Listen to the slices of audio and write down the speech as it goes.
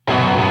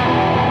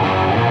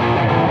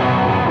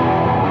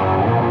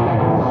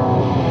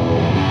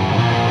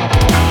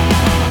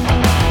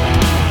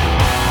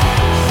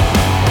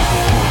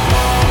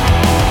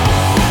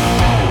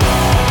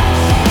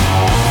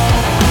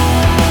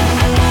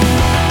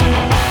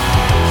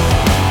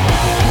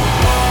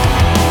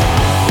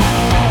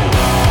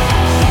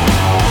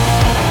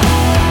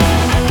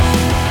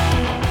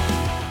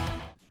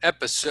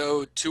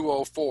episode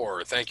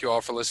 204. Thank you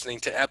all for listening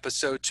to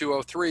episode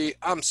 203.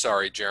 I'm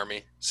sorry,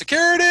 Jeremy.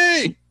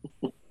 Security!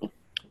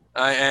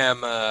 I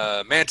am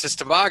Mantis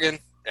Toboggan,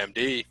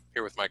 MD,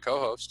 here with my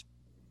co-host.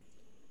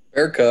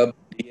 Bear Cub,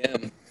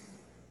 DM.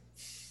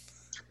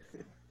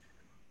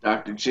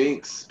 Dr.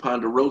 Jinx,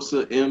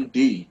 Ponderosa,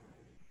 MD.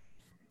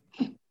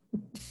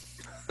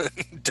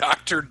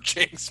 Dr.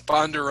 Jinx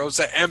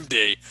Ponderosa,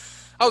 MD.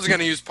 I was going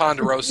to use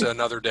Ponderosa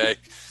another day.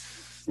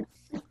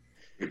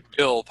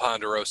 Bill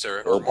Ponderosa.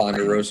 Bill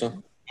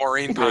Ponderosa.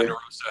 Maureen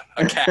Ponderosa,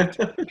 a cat.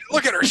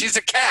 Look at her, she's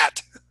a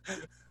cat. I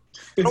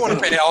don't want to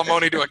pay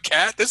alimony to a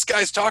cat. This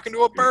guy's talking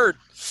to a bird.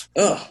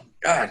 Oh,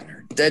 God,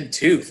 her dead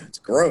tooth. It's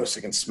gross.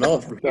 I can smell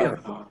it from here.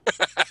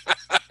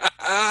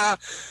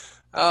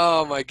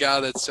 Oh, my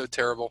God, that's so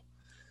terrible.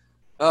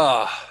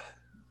 So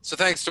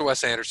thanks to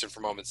Wes Anderson for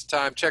Moments of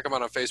Time. Check him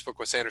out on Facebook,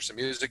 Wes Anderson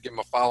Music. Give him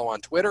a follow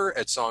on Twitter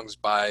at Songs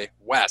by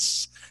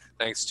Wes.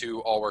 Thanks to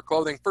All Wear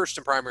Clothing, first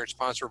and primary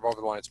sponsor of Over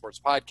the Line Sports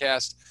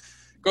Podcast.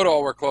 Go to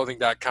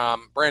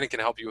allwearclothing.com. Brandon can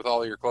help you with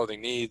all of your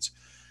clothing needs.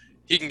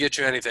 He can get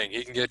you anything.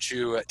 He can get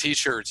you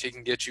T-shirts. He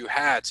can get you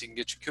hats. He can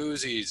get you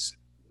koozies,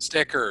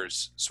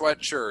 stickers,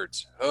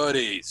 sweatshirts,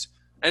 hoodies,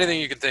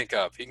 anything you can think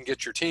of. He can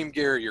get your team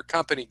gear, your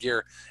company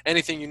gear,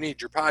 anything you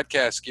need, your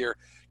podcast gear.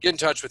 Get in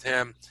touch with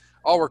him,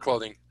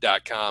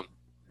 allwearclothing.com.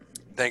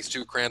 Thanks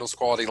to Crandall's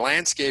Quality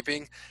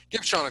Landscaping.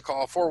 Give Sean a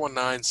call,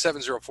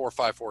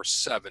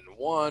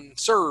 419-704-5471.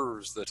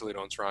 Serves the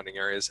Toledo and surrounding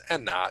areas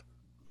and not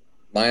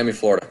Miami,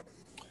 Florida.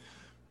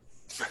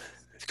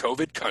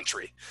 COVID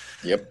country.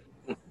 Yep.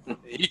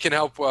 He can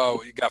help.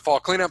 You got fall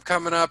cleanup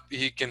coming up.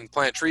 He can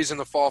plant trees in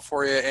the fall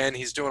for you, and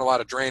he's doing a lot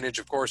of drainage.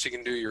 Of course, he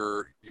can do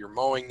your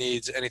mowing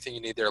needs, anything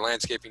you need there,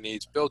 landscaping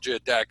needs, build you a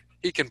deck.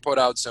 He can put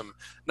out some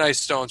nice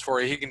stones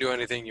for you. He can do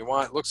anything you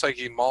want. Looks like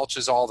he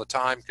mulches all the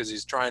time because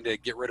he's trying to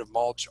get rid of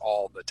mulch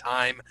all the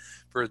time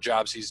for the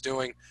jobs he's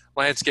doing.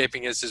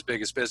 Landscaping is his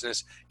biggest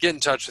business. Get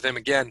in touch with him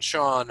again,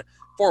 Sean,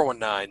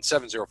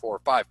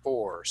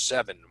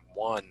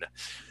 419-704-5471.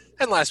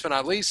 And last but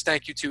not least,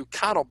 thank you to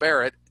Connell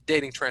Barrett,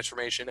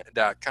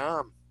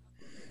 datingtransformation.com.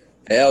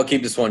 Hey, I'll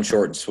keep this one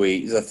short and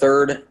sweet. He's a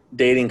third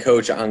dating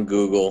coach on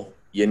Google.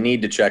 You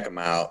need to check him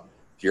out.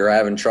 If you're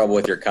having trouble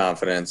with your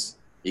confidence,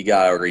 you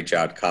got to reach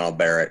out to Connell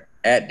Barrett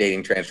at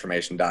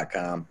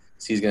datingtransformation.com.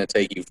 He's going to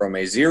take you from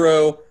a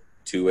zero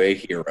to a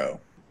hero.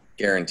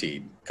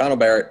 Guaranteed. Connell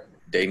Barrett,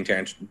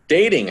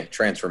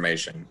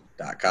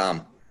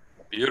 datingtransformation.com.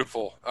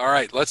 Beautiful. All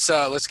right,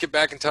 let's get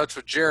back in touch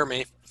with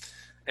Jeremy,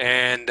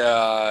 and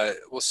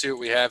we'll see what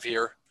we have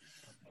here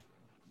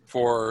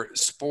for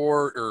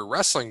sport or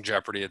wrestling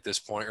Jeopardy at this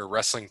point, or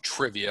wrestling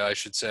trivia, I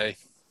should say.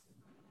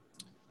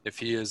 If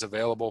he is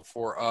available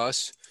for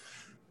us,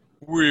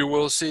 we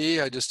will see.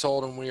 I just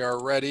told him we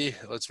are ready.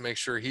 Let's make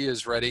sure he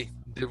is ready.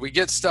 Did we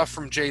get stuff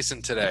from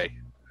Jason today?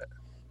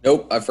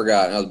 Nope, I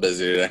forgot. I was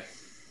busy today.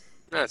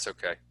 That's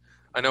okay.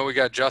 I know we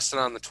got Justin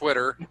on the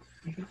Twitter.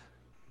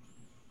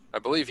 I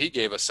believe he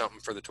gave us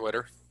something for the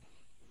Twitter.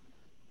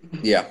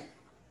 Yeah.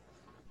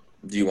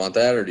 Do you want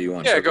that, or do you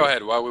want? Yeah, go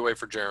ahead while we wait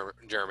for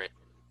Jeremy.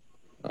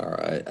 All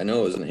right. I know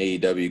it was an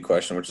AEW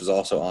question, which is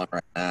also on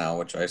right now,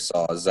 which I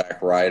saw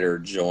Zack Ryder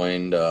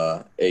joined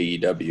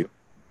AEW.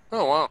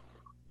 Oh, wow.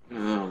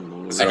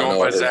 Oh, Is he going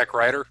by Zack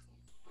Ryder?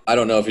 I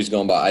don't know if he's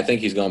going by – I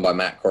think he's going by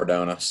Matt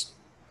Cardona,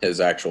 his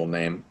actual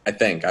name. I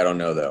think. I don't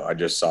know, though. I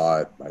just saw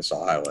it. I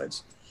saw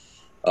highlights.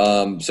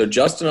 So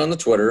Justin on the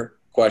Twitter,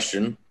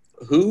 question,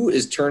 who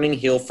is turning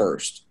heel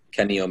first,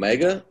 Kenny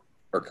Omega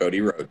or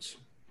Cody Rhodes?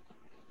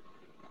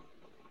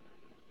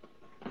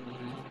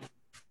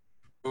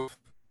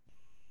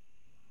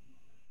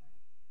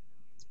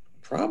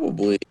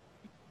 Probably,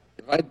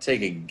 if I'd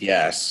take a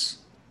guess,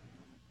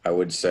 I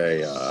would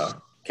say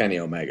Kenny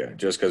Omega,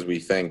 just because we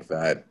think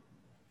that,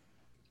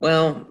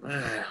 well,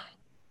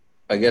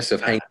 I guess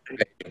if Hangman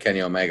and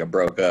Kenny Omega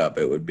broke up,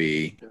 it would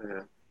be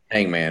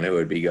Hangman who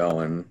would be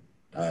going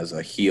as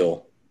a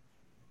heel.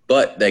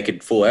 But they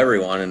could fool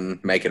everyone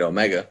and make it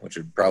Omega, which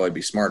would probably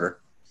be smarter.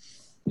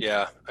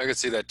 Yeah, I could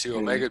see that too.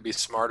 Omega would be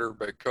smarter,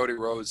 but Cody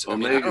Rhodes,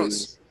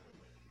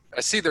 I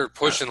see they're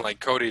pushing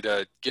like Cody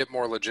to get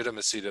more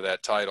legitimacy to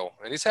that title,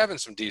 and he's having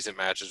some decent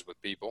matches with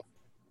people.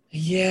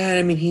 Yeah,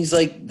 I mean, he's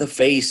like the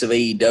face of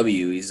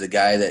AEW. He's the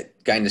guy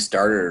that kind of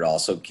started it all.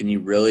 So can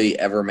you really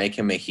ever make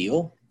him a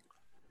heel?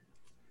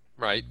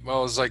 Right.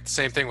 Well, it's like the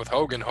same thing with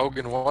Hogan.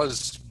 Hogan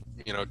was,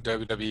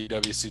 WWE,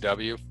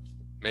 WCW.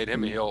 Made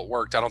him a heel. It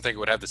worked. I don't think it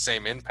would have the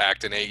same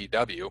impact in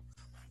AEW.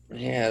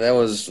 Yeah, that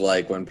was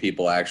like when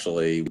people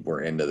actually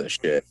were into this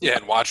shit. Yeah,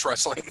 and watch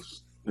wrestling.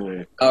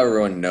 Now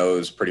everyone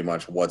knows pretty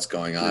much what's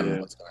going on and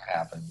what's going to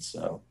happen.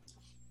 So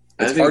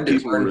it's I hard to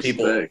think turn respect.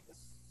 people.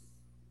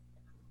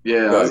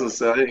 Yeah, I was gonna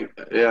say.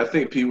 I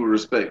think people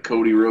respect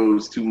Cody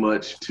Rhodes too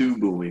much too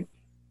booing,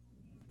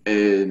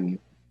 and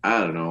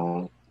I don't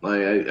know.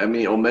 Like I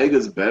mean,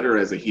 Omega's better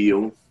as a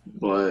heel,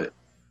 but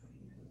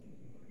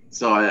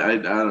so I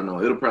don't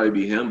know. It'll probably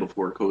be him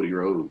before Cody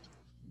Rhodes.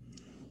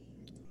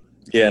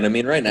 Yeah, and I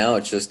mean, right now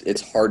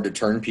it's hard to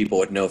turn people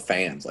with no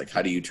fans. Like,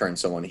 how do you turn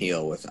someone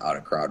heel without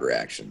a crowd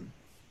reaction?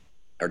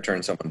 or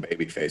turn someone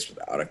babyface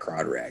without a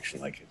crowd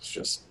reaction. Like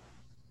it's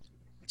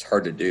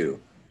hard to do.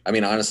 I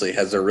mean, honestly,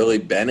 has there really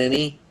been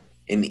any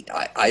in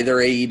either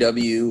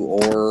AEW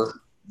or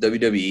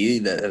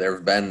WWE that there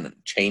have been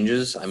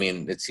changes? I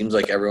mean, it seems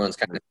like everyone's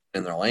kind of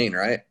in their lane,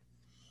 right?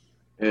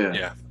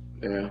 Yeah.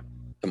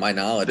 To my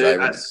knowledge,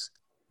 I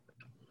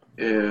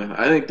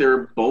think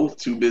they're both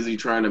too busy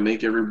trying to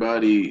make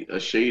everybody a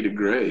shade of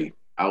gray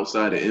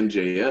outside of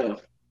MJF.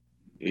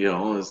 You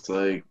know, it's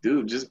like,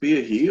 dude, just be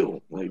a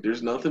heel. Like,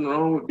 there's nothing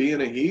wrong with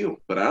being a heel.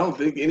 But I don't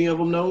think any of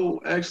them know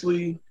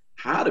actually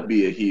how to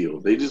be a heel.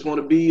 They just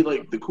want to be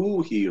like the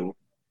cool heel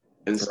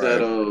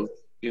instead of,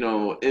 you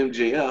know,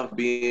 MJF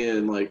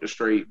being like a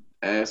straight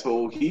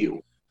asshole heel.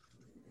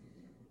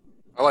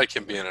 I like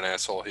him being an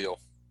asshole heel.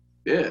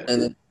 Yeah.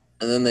 And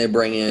then they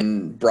bring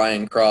in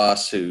Brian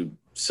Cross, who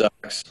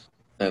sucks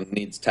and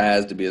needs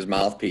Taz to be his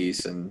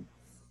mouthpiece. And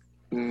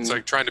it's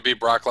like trying to beat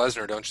Brock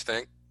Lesnar, don't you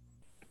think?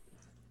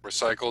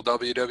 Recycle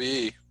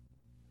WWE.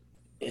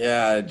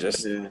 Yeah,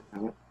 just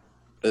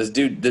this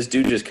dude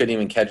just couldn't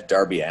even catch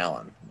Darby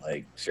Allin.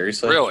 Like,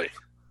 seriously? Really?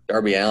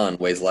 Darby Allin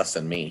weighs less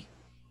than me.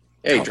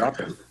 Yeah, he dropped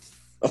him.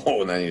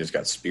 Oh, and then he just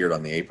got speared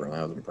on the apron.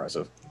 That was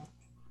impressive.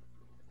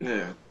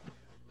 Yeah.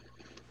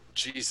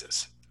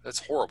 Jesus,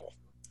 that's horrible.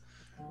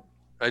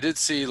 I did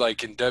see,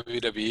 like, in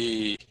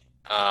WWE,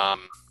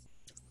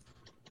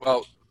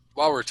 well,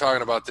 while we're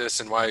talking about this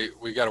and why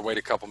we got to wait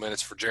a couple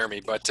minutes for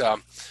Jeremy, but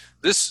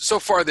so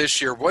far this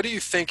year, what do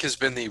you think has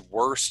been the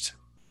worst?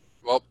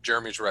 Well,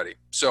 Jeremy's ready,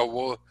 so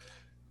we'll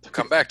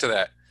come back to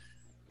that.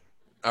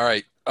 All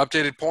right,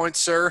 updated points,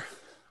 sir.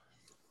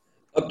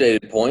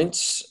 Updated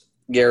points.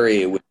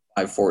 Gary with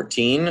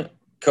 514,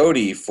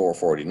 Cody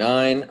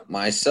 449,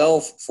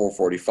 myself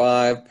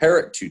 445,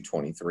 Parrot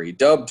 223,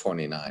 Dub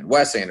 29,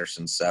 Wes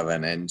Anderson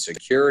 7, and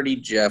Security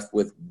Jeff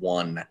with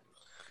 1.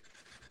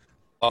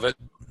 Love it.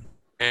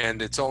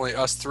 And it's only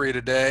us three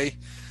today.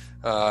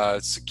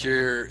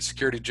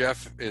 Security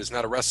Jeff is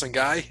not a wrestling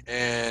guy,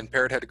 and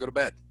Parrot had to go to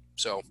bed.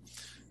 So,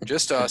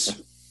 just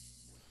us.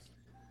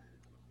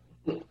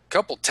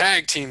 Couple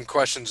tag team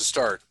questions to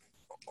start.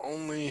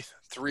 Only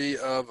 3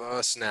 of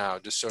us now,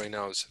 just so he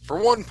knows.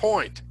 For 1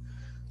 point,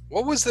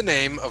 what was the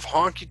name of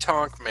Honky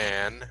Tonk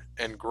Man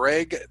and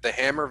Greg the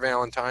Hammer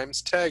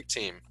Valentine's tag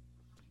team?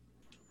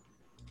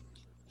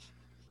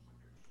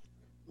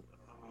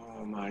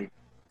 Oh, my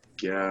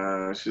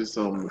gosh. It's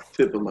on the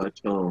tip of my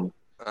tongue.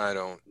 I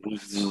don't.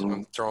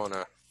 I'm throwing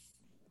a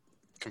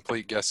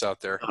complete guess out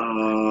there.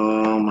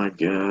 Oh, my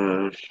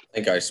gosh. I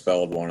think I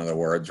spelled one of the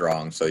words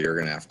wrong, so you're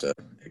going to have to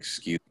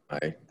excuse my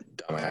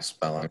dumbass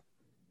spelling.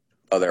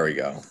 Oh, there we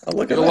go. Oh,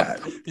 look at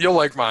that. You'll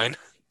like mine.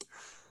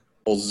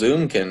 Well,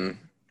 Zoom can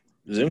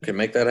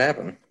make that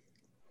happen.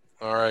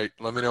 All right.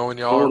 Let me know when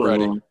y'all are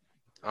ready.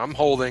 I'm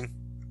holding.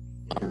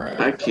 All right.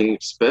 I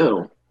can't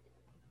spell.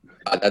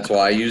 That's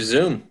why I use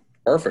Zoom.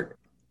 Perfect.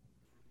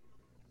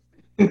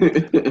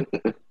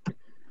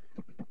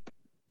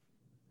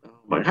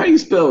 Like, how you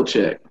spell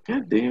check?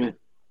 God damn it.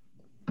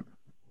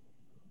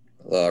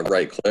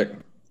 Right click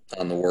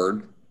on the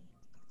word.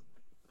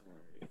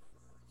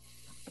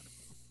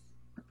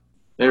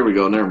 There we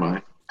go. Never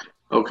mind.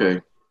 Okay.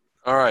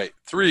 All right.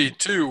 3,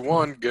 2,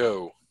 1,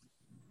 go.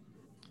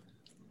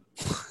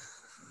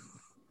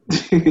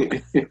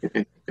 You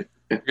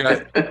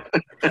got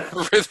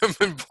Rhythm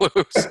and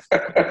Blues.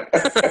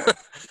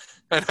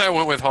 And I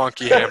went with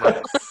Honky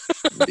Hammer.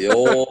 The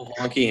old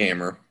Honky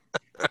Hammer.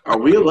 Are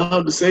we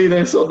allowed to say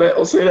that? So that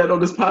I'll say that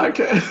on this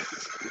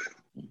podcast.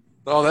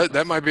 Oh,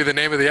 that might be the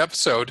name of the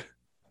episode.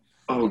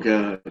 Oh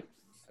God. I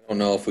don't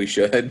know if we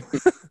should.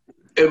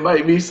 It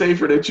might be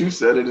safer that you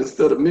said it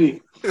instead of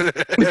me.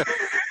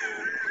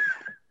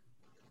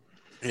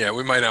 Yeah,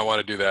 we might not want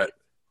to do that.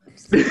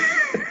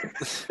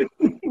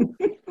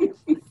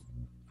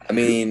 I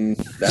mean,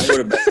 that would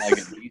have been like a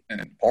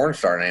decent porn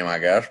star name, I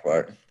guess,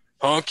 but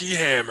Honky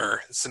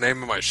Hammer. It's the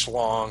name of my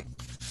schlong.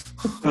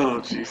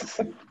 Oh Jesus.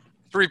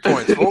 3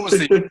 points. What was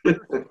the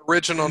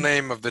original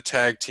name of the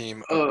tag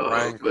team of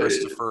Brian man.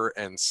 Christopher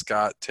and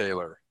Scott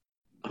Taylor?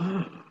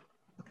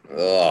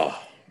 ugh.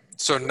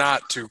 So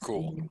not too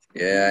cool.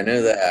 Yeah, I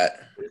knew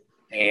that.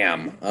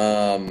 Damn.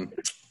 Oh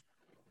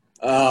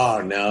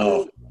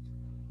no.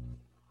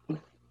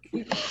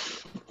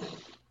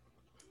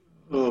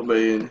 Oh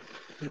man.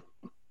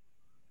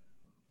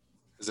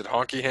 Is it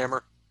Honky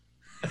Hammer?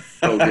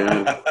 Oh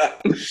God.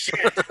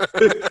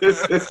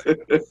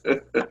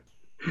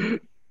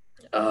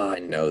 Oh, I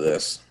know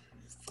this.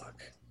 Fuck.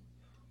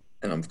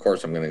 And of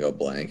course I'm gonna go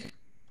blank.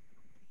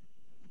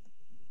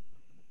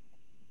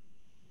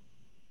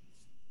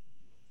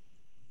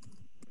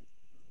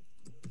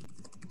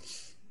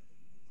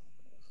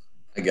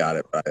 I got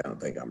it, but I don't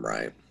think I'm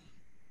right.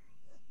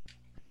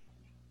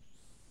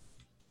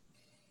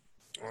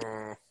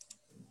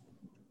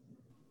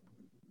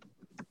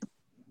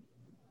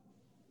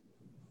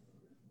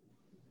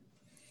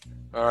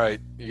 All right.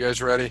 You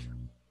guys ready?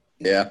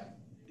 Yeah.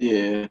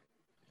 Yeah.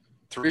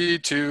 3,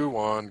 2,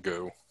 1,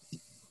 go.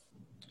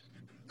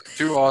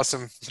 Too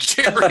awesome.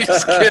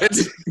 Jerry's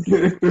Kids.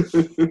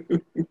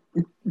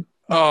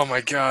 Oh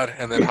my God!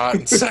 And then Hot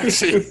and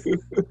Sexy.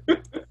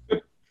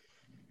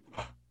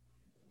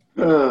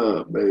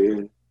 Oh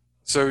man.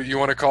 So you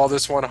want to call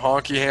this one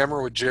Honky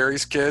Hammer with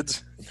Jerry's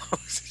Kids?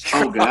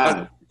 Oh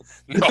God.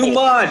 No, Too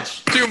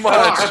much. too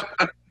much.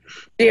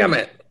 Damn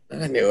it.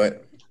 I knew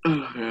it.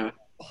 Oh, yeah.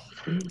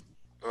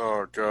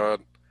 Oh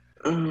God.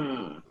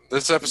 Uh,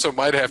 This episode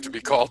might have to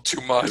be called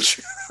Too Much.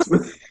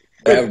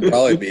 That would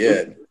probably be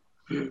it.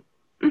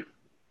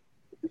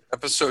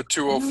 Episode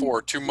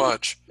 204, Too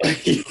Much.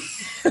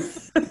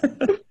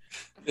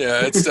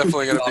 Yeah, it's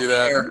definitely going to be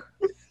that.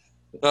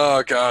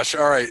 Oh, gosh.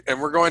 All right. And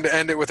we're going to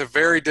end it with a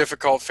very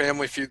difficult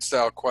Family Feud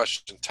style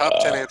question. Top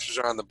 10 answers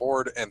are on the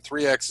board and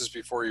 3 X's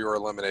before you are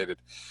eliminated.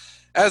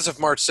 As of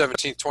March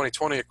 17,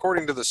 2020,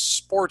 according to the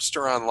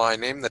Sportster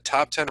Online, name the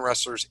top 10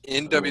 wrestlers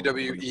in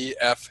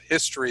WWEF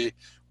history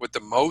with the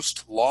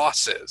most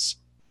losses.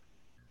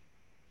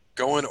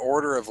 Go in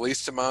order of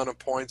least amount of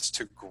points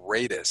to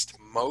greatest.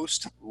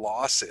 Most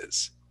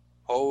losses.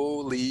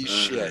 Holy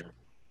shit.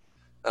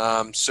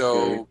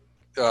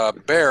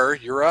 Bear,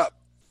 you're up.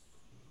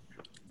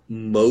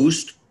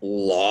 Most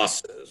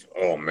losses.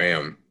 Oh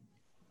man.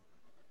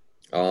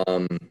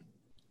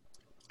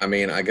 I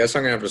mean, I guess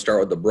I'm gonna have to start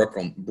with the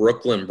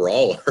Brooklyn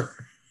Brawler.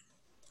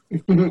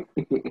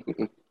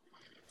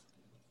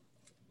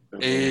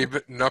 Abe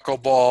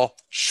Knuckleball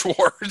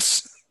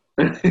Schwartz.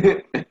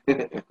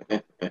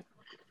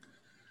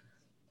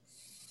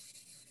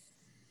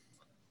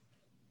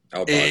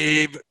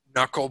 Abe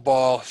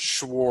Knuckleball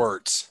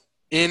Schwartz.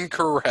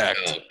 Incorrect.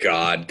 Oh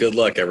God. Good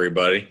luck,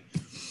 everybody.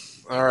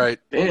 All right.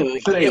 Damn,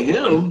 if it ain't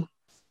him.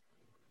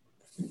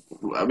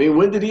 I mean,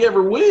 when did he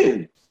ever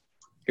win?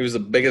 He was the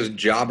biggest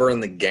jobber in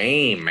the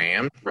game,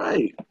 man.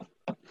 Right.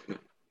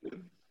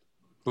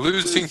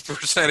 Losing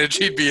percentage,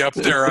 he'd be up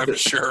there, I'm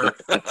sure.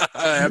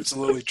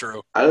 Absolutely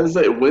true. I was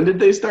like, when did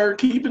they start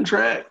keeping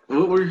track?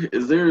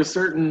 Is there a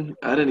certain?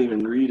 I didn't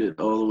even read it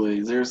all the way.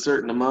 Is there a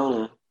certain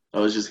amount of?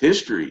 Oh, it's just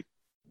history.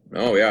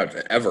 Oh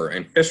yeah, ever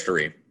in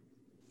history.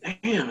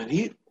 Damn,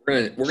 and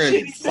we're gonna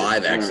need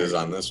 5 X's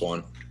on this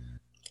one.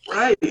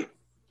 Right.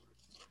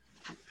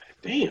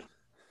 Damn.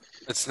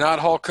 It's not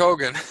Hulk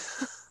Hogan.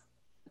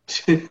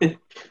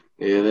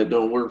 Yeah, that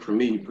don't work for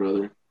me,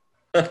 brother.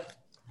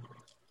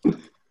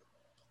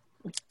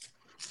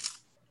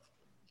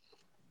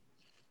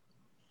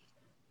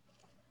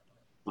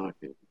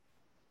 Okay.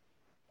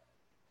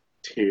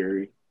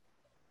 Terry.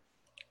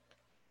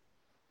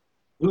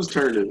 Whose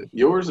turn is it?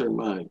 Yours or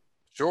mine?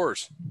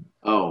 Yours.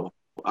 Oh,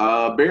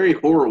 Barry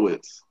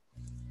Horowitz.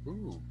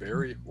 Ooh,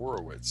 Barry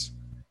Horowitz.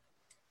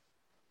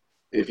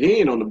 If he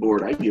ain't on the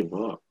board, I give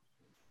up.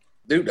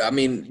 Dude, I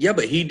mean, yeah,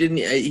 but he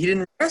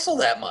didn't wrestle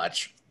that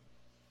much.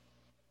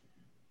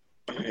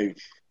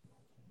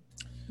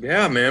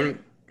 Yeah,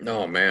 man.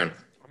 No, man.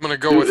 I'm going to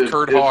go with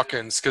Kurt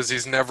Hawkins because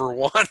he's never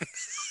won.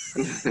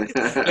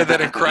 And that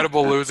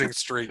incredible losing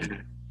streak.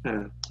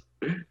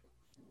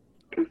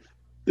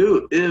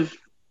 Dude, if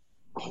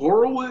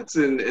Horowitz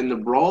and the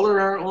Brawler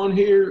aren't on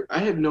here, I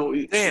have no...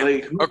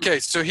 Damn. Okay,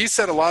 so he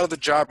said a lot of the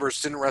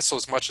jobbers didn't wrestle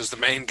as much as the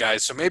main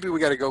guys, so maybe we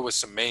got to go with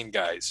some main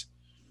guys.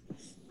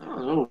 I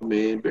don't know,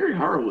 man. Barry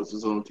Horowitz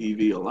was on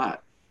TV a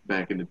lot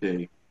back in the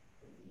day.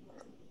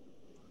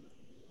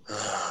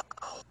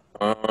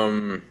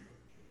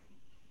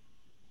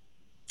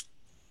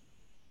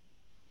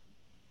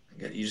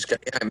 You just got.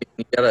 Yeah, I mean,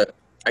 you gotta.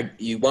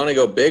 You want to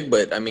go big,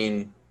 but I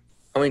mean,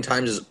 how many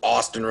times has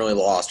Austin really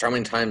lost? How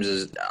many times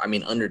is? I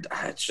mean, under.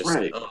 It's just.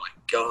 Right. Oh my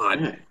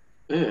God.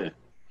 Yeah.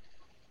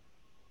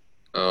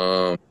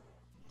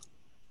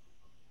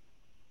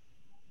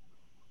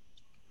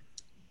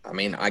 I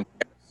mean,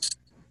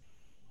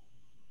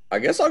 I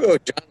guess I'll go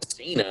with John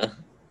Cena.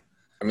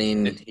 I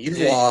mean, he's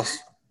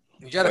lost.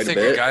 You got to think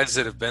of guys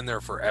that have been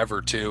there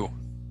forever, too.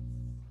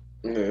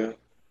 Yeah.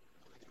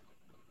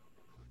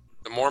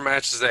 The more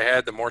matches they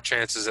had, the more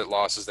chances at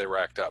losses they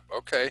racked up.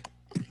 Okay.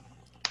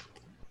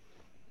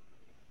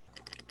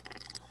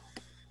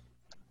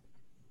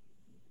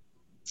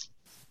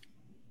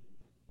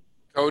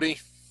 Cody?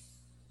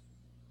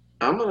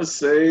 I'm going to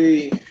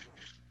say,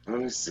 let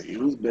me see,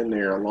 who's been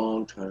there a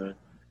long time?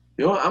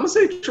 You know what? I'm going to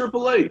say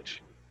Triple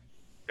H.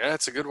 Yeah,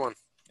 that's a good one.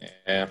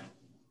 Yeah.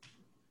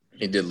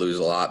 He did lose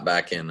a lot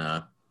back in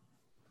the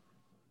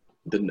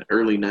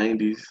early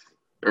 90s.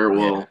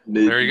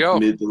 There you go.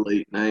 Mid to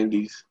late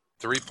 90s.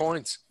 3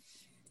 points.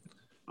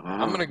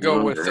 Wow, I'm going to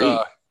go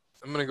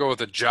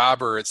with a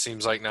jobber, it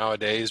seems like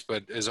nowadays,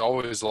 but is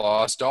always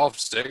lost. Dolph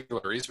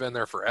Ziggler, he's been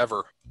there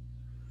forever.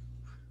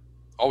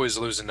 Always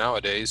losing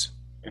nowadays.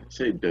 I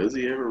say, does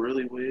he ever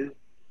really win?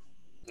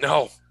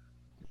 No.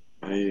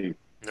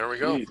 There we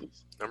go.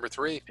 Jesus. Number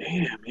 3.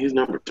 Damn, he's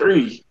number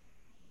 3.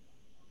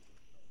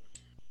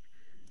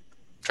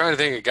 I'm trying to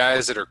think of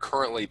guys that are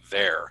currently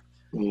there.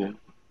 Yeah,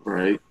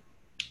 right.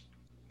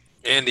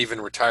 And even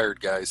retired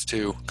guys,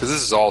 too, because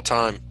this is all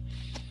time.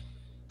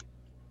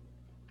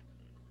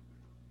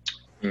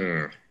 I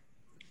mean,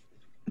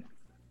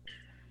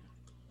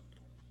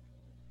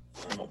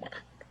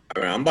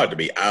 I'm about to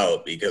be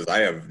out because I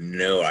have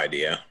no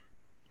idea.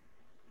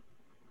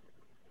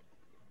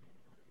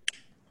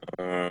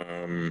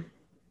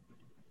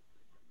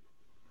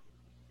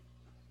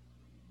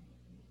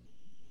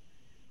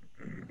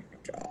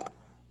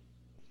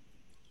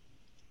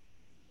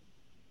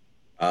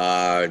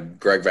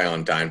 Greg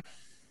Valentine.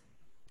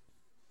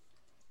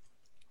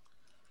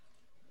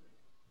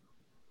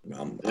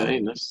 That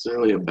ain't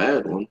necessarily a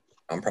bad one.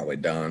 I'm probably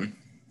done.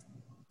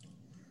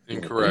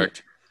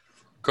 Incorrect.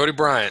 Cody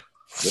Bryant.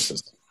 This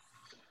is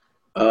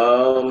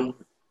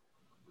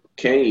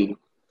Kane.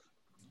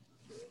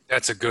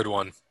 That's a good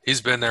one.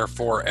 He's been there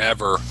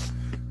forever.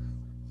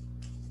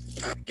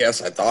 I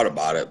guess I thought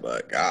about it,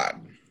 but God.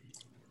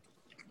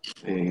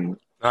 Dang.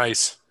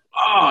 Nice.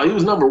 Oh, he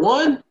was number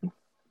one?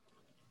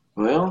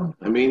 Well,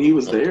 I mean, he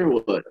was there,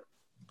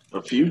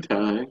 a few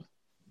times.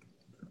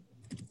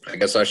 I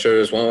guess I should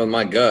have just went with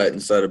my gut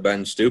instead of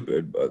being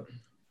stupid, but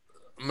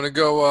I'm going to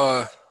go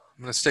I'm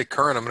going to stay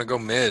current. I'm going to go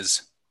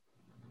Miz.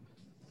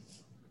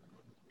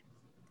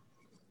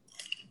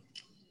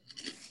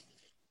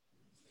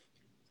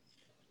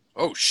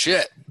 Oh,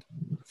 shit.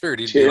 I figured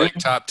he'd be like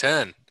top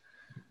 10.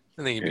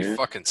 I think he'd be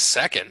fucking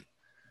second.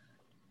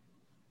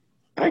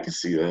 I can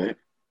see that.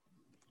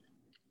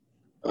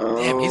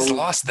 Damn, he's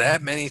lost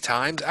that many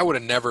times? I would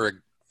have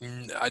never –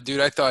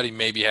 dude, I thought he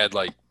maybe had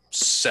like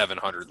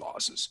 700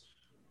 losses.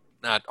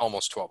 Not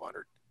almost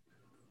 1,200.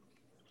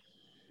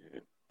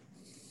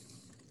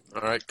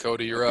 All right,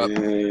 Cody, you're up.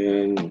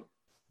 And,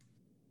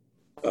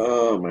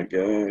 oh, my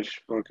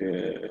gosh.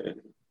 Fucking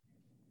 –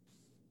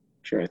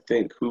 trying to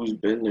think who's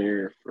been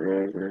there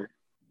forever.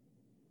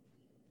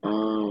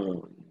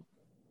 Oh,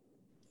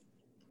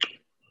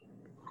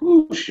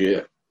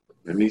 shit.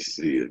 Let me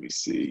see.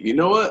 You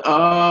know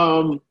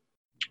what?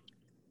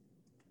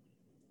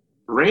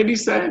 Randy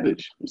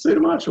Savage. You say the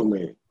Macho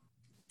Man.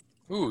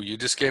 Ooh, you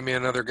just gave me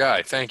another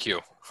guy. Thank you.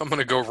 I'm going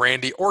to go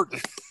Randy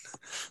Orton.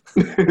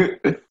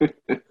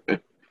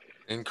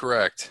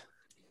 Incorrect.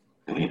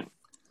 Damn.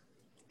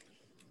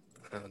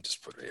 I'll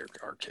just put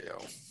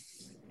RKO.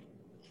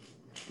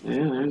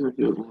 Yeah, there's a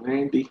good one.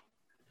 Randy.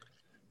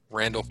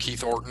 Randall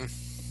Keith Orton.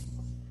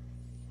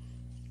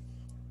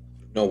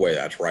 no way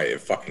that's right.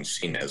 It fucking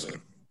Cena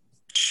isn't.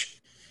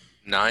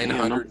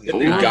 900. Get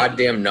the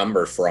goddamn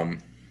number from.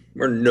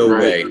 There's no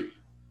way.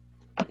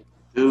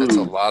 Dude. That's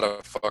a lot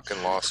of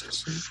fucking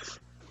losses.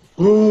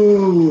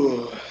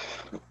 Ooh.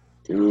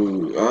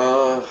 Dude,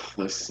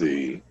 let's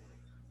see.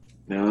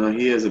 No,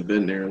 he hasn't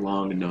been there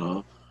long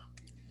enough.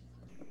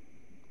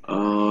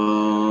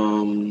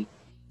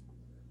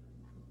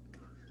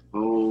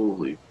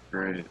 Holy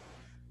crap.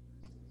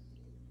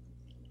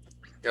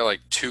 Got like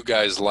two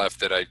guys left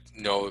that I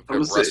know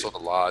have wrestled a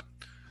lot.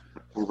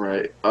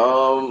 Right.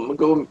 I'm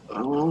gonna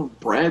go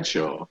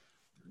Bradshaw.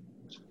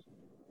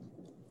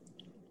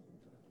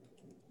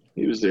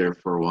 He was there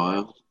for a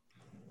while.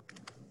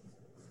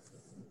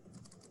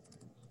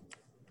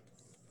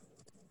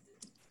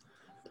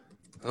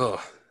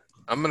 Oh,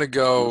 I'm going to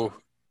go.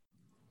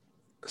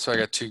 So I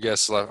got two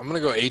guests left. I'm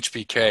going to go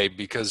HBK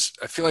because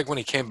I feel like when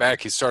he came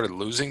back, he started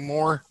losing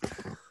more.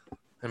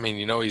 I mean,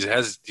 you know, he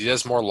has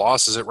more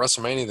losses at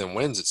WrestleMania than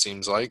wins, it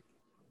seems like.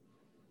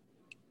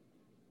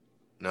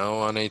 No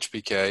on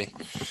HBK.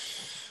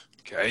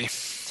 Okay.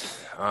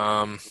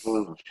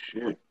 Oh,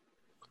 shit.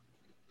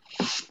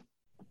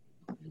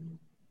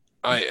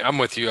 I'm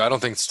with you. I don't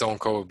think Stone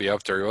Cold would be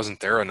up there. He wasn't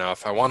there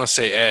enough. I want to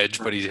say Edge,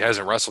 but he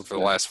hasn't wrestled for the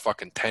last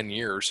fucking 10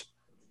 years.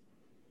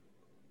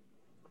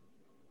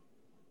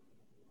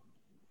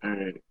 All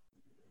right.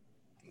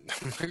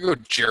 I'm going to go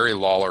Jerry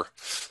Lawler.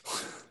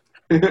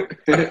 I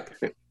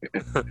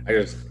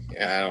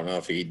don't know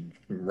if he'd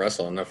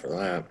wrestle enough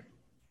for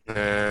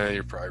that.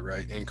 You're probably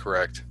right.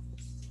 Incorrect.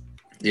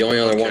 The only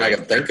other one I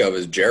can think of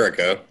is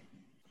Jericho.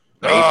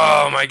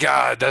 Oh, my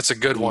God. That's a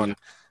good one.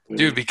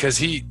 Dude, because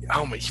he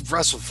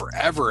wrestled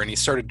forever and he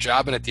started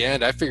jobbing at the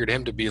end. I figured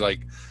him to be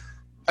like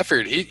 – I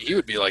figured he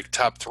would be like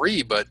top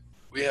 3, but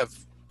we have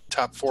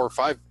top 4 or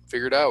 5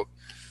 figured out.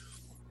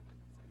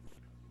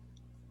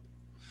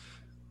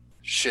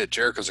 Shit,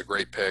 Jericho's a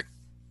great pick.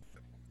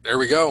 There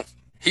we go.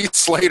 Heath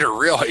Slater,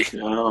 really.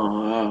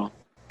 Oh, wow.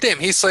 Damn,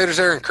 Heath Slater's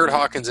there and Kurt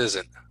Hawkins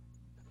isn't.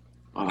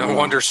 No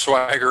wonder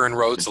Swagger and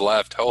Rhodes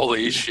left.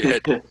 Holy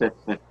shit.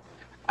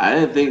 I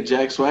didn't think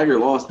Jack Swagger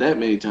lost that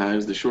many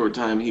times the short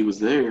time he was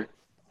there.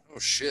 Oh,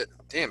 shit.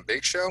 Damn,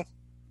 Big Show?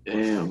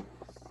 Damn.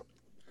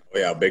 Oh,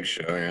 yeah, Big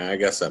Show. Yeah, I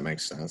guess that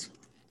makes sense.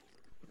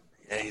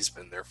 Yeah, he's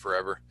been there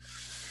forever.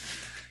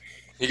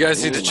 You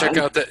guys need to check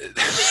out that.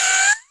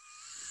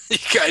 You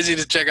guys need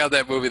to check out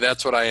that movie.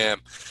 That's What I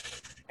Am.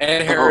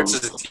 Ed Harris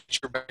is a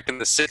teacher back in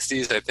the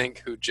 60s, I think,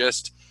 who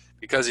just,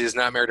 because he is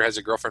not married or has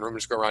a girlfriend,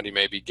 rumors go around he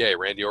may be gay.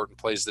 Randy Orton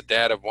plays the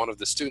dad of one of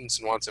the students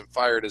and wants him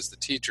fired as the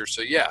teacher.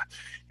 So, yeah,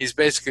 he's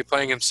basically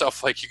playing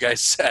himself like you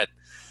guys said.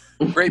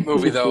 Great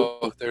movie,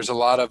 though. There's a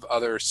lot of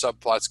other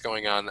subplots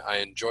going on. I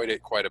enjoyed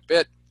it quite a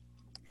bit.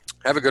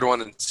 Have a good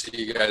one and see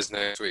you guys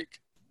next week.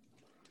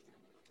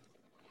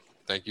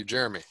 Thank you,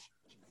 Jeremy.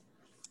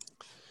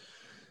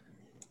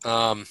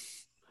 All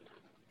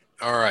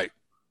right.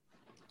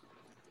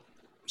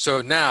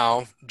 So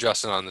now,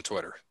 Justin on the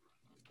Twitter.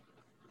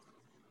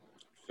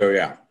 So,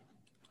 yeah.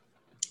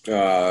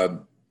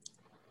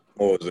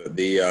 What was it?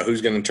 The who's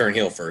going to turn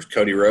heel first,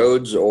 Cody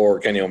Rhodes or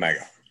Kenny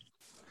Omega?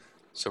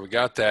 So we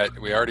got that.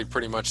 We already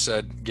pretty much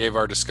gave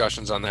our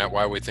discussions on that,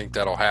 why we think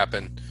that'll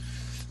happen.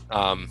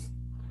 Yeah,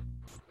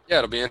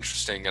 it'll be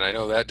interesting. And I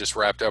know that just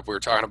wrapped up. We were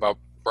talking about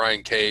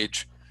Brian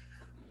Cage.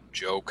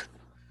 Joke.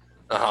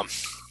 They're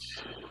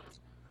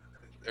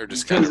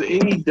just because kind of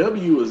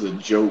AEW is a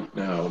joke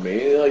now,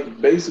 man. Like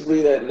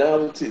basically that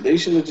novelty, they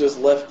should have just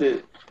left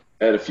it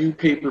at a few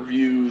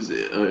pay-per-views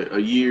a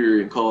year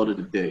and called it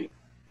a day.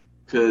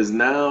 Because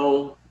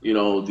now,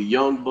 the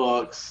Young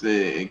Bucks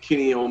and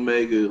Kenny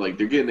Omega, like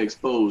they're getting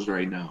exposed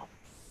right now.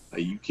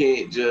 Like you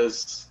can't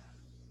just,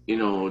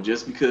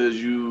 just because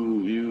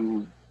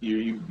you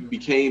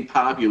became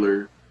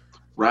popular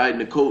riding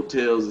the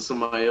coattails of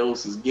somebody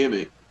else's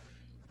gimmick,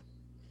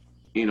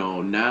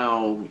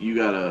 now you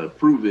gotta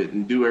prove it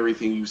and do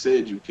everything you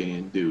said you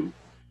can do.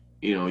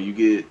 You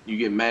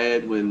get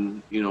mad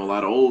when a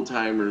lot of old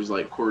timers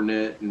like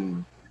Cornette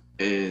and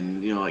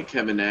like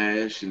Kevin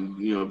Nash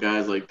and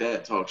guys like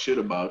that talk shit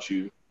about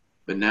you,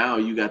 but now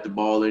you got the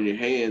ball in your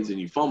hands and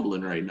you're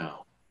fumbling right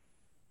now.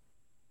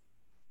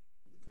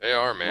 They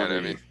are, man. I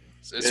mean,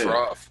 it's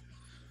rough.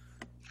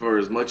 For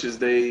as much as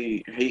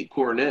they hate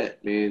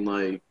Cornette, man,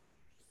 like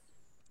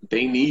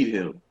they need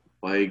him.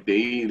 Like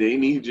they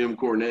need Jim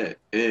Cornette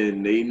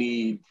and they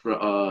need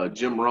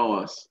Jim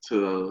Ross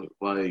to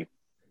like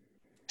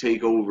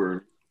take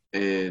over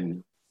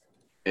and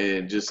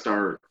just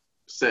start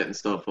setting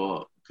stuff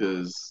up,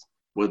 because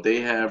what they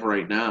have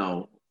right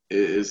now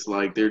is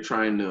like they're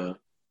trying to.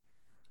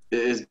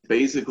 It's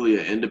basically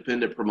an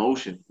independent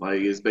promotion.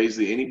 Like it's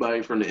basically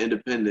anybody from the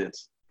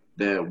independents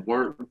that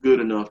weren't good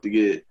enough to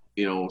get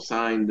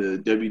signed to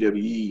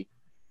WWE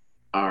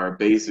are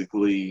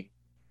basically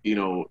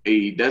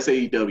that's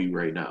AEW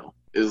right now.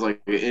 It's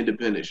like an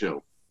independent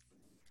show,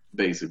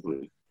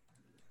 basically.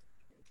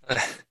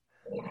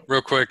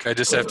 Real quick, I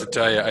just have to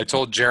tell you, I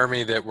told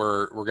Jeremy that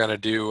we're gonna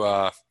do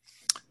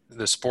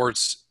the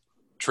sports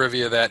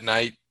trivia that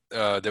night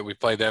that we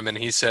play them, and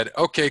he said,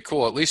 "Okay,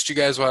 cool. At least you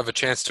guys will have a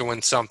chance to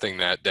win something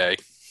that day."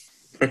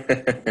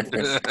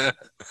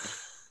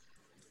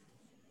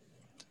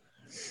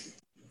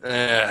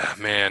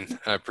 Man,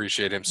 I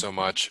appreciate him so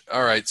much.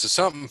 All right, so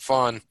something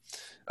fun.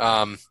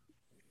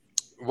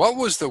 What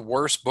was the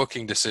worst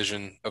booking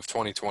decision of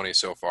 2020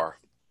 so far?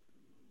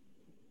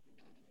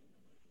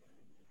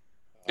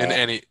 In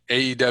any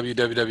AEW,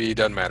 WWE,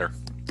 doesn't matter.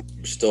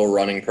 Still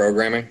running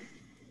programming?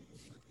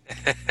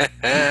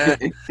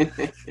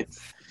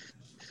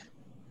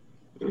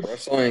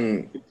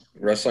 Wrestling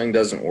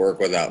doesn't work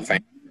without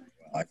fans.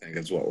 I think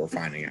that's what we're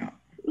finding out.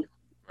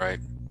 Right.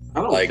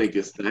 I don't think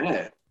it's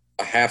that.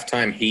 A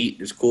halftime heat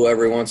is cool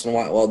every once in a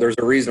while. Well, there's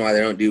a reason why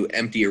they don't do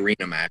empty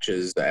arena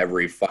matches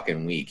every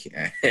fucking week.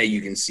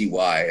 You can see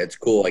why. It's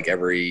cool like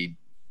every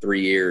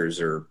 3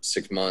 years or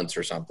 6 months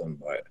or something,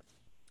 but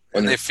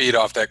when they feed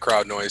off that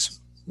crowd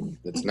noise,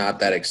 it's not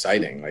that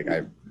exciting.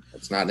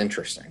 It's not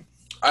interesting.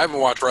 I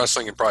haven't watched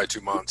wrestling in probably 2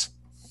 months.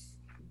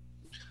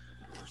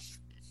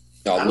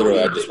 No,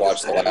 literally, I just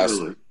watched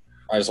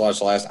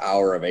the last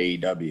hour of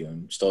AEW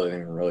and still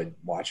didn't even really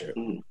watch it.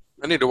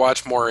 I need to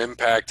watch more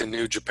Impact and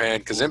New Japan,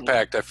 because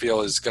Impact, I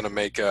feel, is going to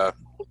make a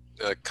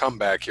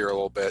comeback here a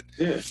little bit.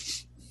 Yeah.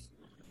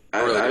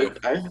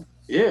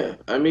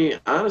 I mean,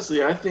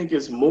 honestly, I think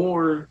it's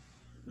more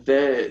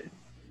that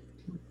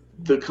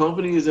the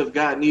companies have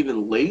gotten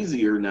even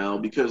lazier now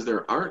because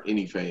there aren't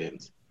any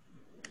fans.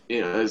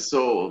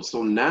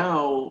 So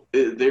now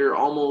they're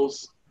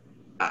almost.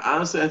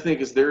 Honestly, I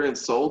think they're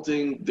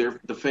insulting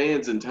the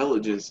fans'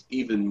 intelligence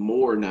even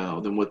more now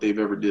than what they've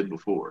ever did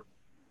before.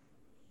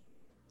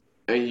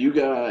 And you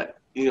got,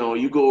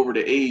 you go over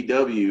to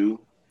AEW,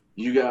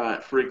 you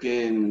got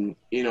freaking,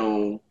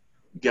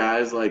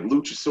 guys like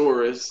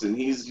Luchasaurus, and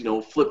he's,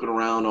 flipping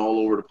around all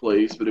over the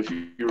place. But if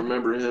you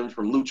remember him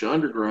from Lucha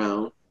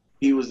Underground,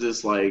 he was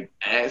this like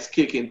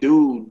ass-kicking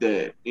dude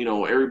that,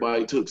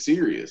 everybody took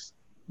serious.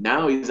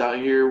 Now he's out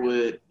here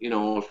with, a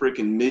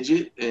freaking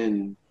midget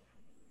and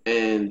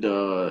we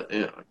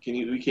can't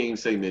even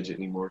say midget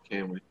anymore,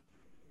 can we?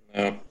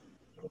 No.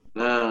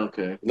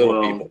 Okay.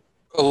 Little people.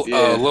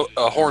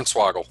 A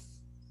hornswoggle.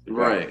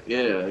 Right,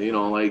 yeah.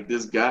 Like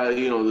this guy,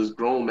 this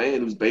grown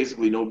man who's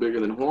basically no bigger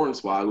than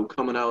Hornswoggle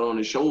coming out on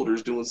his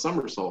shoulders doing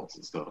somersaults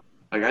and stuff.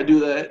 Like, I do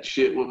that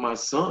shit with my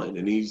son,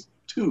 and he's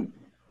 2.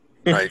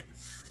 Right.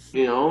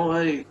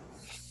 And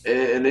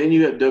then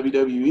you have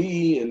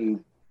WWE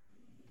and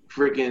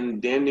freaking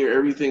damn near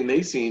everything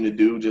they seem to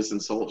do just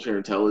insults your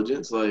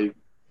intelligence. Like,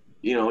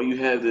 you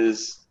have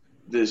this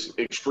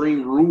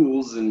Extreme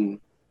Rules and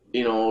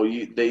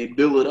they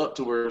build it up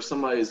to where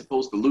somebody is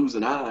supposed to lose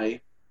an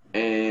eye,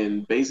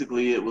 and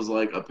basically it was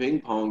like a ping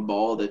pong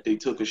ball that they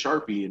took a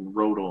Sharpie and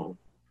wrote on.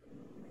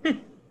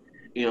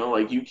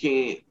 Like you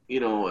can't,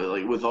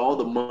 like with all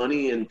the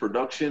money and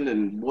production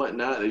and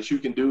whatnot that you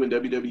can do in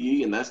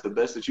WWE, and that's the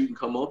best that you can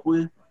come up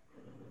with.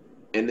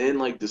 And then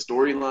like the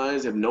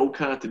storylines have no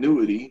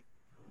continuity.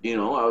 I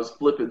was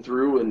flipping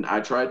through and I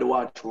tried to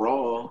watch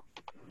Raw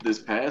this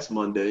past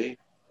Monday.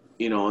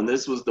 And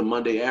this was the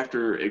Monday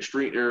after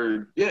Extreme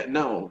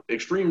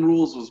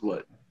Rules was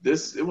what?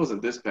 It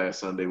wasn't this past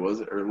Sunday, was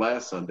it? Or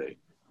last Sunday?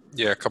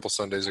 Yeah, a couple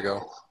Sundays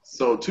ago.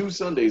 So 2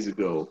 Sundays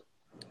ago,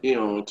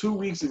 2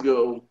 weeks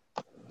ago,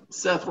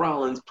 Seth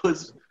Rollins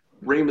puts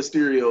Rey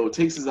Mysterio,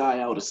 takes his eye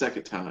out a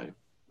second time.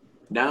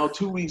 Now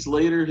 2 weeks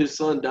later, his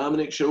son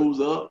Dominic shows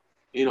up,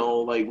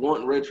 like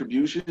wanting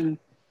retribution.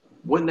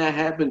 Wouldn't that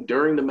happen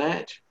during the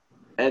match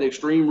at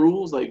Extreme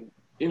Rules? Like,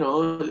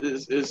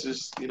 it's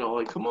just,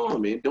 like, come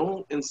on, man,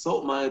 don't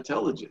insult my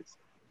intelligence.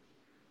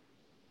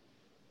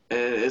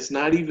 And it's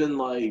not even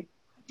like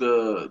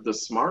the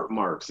smart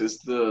marks. It's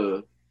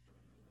the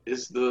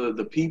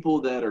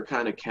people that are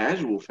kind of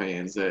casual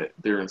fans that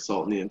they're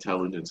insulting the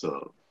intelligence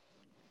of.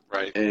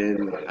 Right.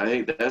 And I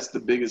think that's the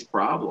biggest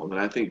problem. And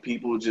I think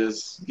people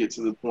just get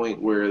to the point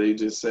where they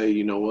just say,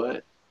 you know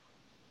what,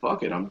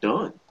 fuck it, I'm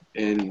done.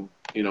 And,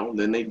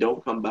 then they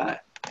don't come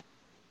back.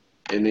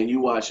 And then you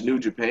watch New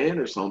Japan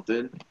or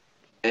something,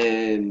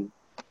 and,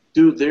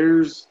 dude,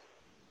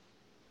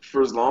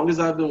 for as long as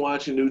I've been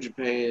watching New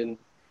Japan,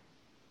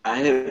 I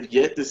have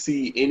yet to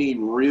see any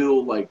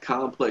real, like,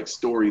 complex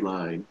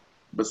storyline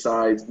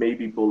besides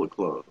maybe Bullet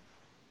Club.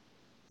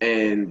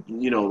 And,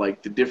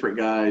 like the different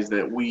guys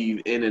that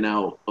weave in and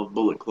out of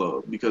Bullet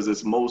Club, because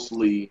it's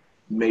mostly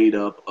made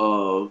up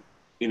of,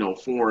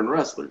 foreign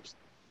wrestlers.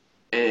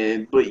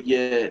 But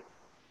yet,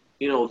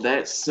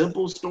 that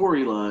simple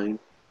storyline,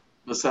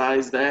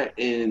 besides that,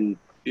 and,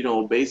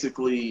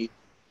 basically,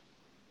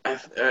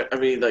 I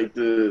mean, like,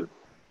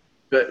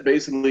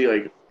 basically,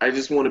 like, I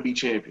just want to be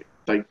champion.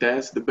 Like,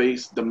 that's the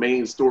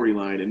main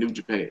storyline in New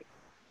Japan.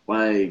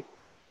 Like,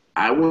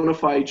 I want to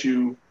fight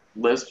you,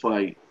 let's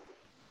fight,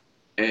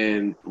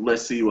 and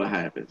let's see what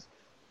happens.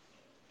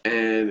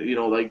 And,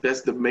 like,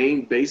 that's the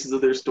main basis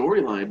of their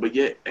storyline, but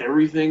yet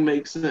everything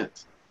makes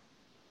sense.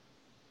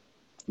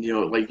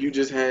 Like, you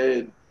just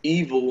had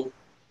Evil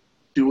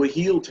do a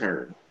heel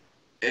turn.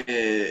 And,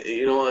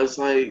 it's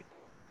like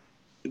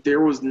there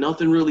was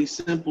nothing really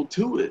simple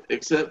to it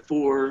except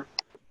for,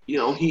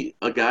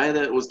 a guy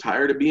that was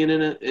tired of being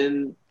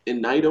in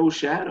Naito's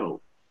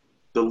shadow,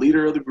 the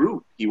leader of the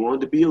group. He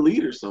wanted to be a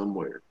leader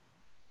somewhere.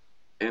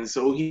 And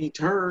so he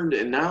turned,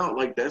 and now,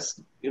 like,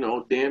 that's,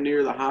 damn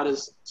near the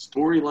hottest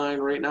storyline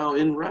right now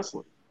in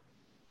wrestling.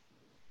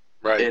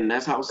 Right. And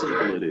that's how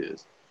simple it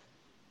is.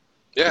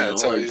 Yeah,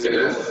 that's how easy it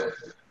is.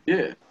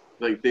 Yeah.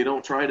 Like, they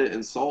don't try to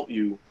insult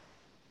you,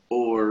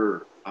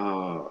 or,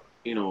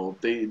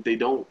 they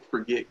don't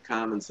forget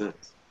common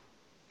sense.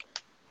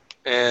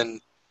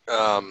 And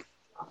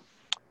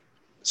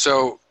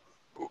so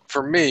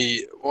for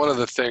me, one of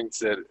the things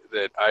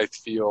that I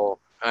feel,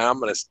 and I'm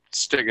going to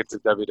stick it to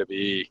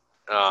WWE,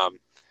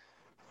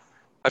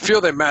 I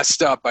feel they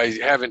messed up by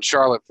having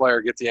Charlotte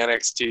Flair get the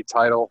NXT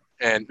title,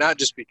 and not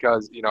just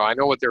because, I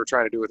know what they were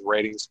trying to do with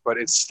ratings, but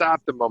it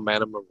stopped the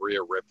momentum of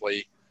Rhea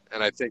Ripley,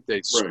 and I think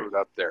they screwed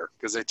up there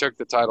because they took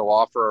the title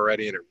off her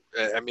already, and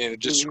it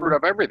just screwed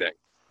up everything.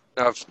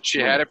 Now, if she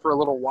had it for a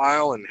little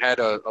while and had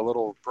a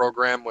little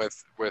program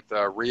with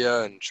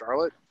Rhea and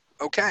Charlotte,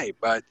 okay,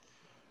 but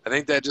I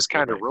think that just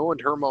kind of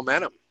ruined her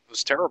momentum. It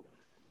was terrible.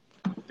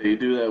 They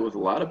do that with a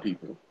lot of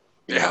people.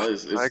 I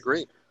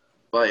agree.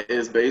 Like,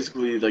 it's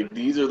basically like,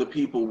 these are the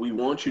people we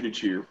want you to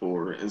cheer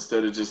for,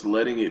 instead of just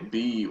letting it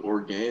be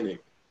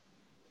organic.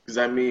 Because,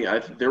 I mean,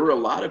 there were a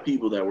lot of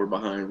people that were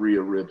behind Rhea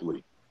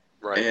Ripley.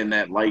 Right. And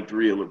that liked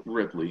Rhea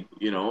Ripley,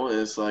 and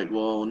it's like,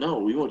 well, no,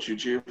 we want you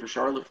to cheer for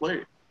Charlotte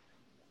Flair.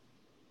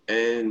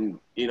 And,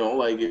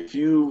 like, if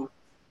a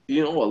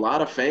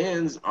lot of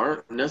fans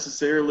aren't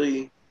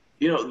necessarily,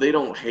 they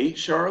don't hate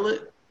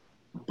Charlotte,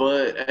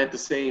 but at the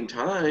same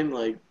time,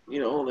 like,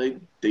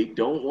 they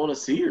don't want to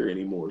see her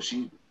anymore.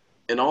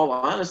 In all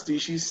honesty,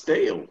 she's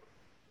stale.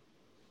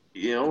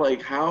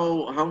 Like,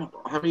 how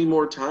many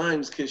more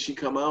times can she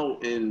come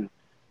out and,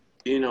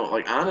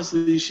 like,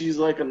 honestly, she's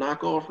like a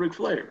knockoff Ric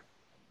Flair.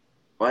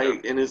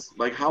 Like, and it's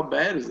like, how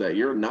bad is that?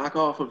 You're a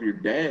knockoff of your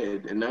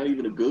dad, and not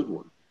even a good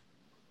one.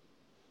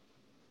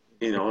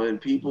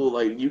 And people,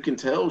 like, you can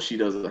tell she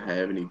doesn't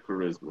have any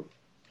charisma.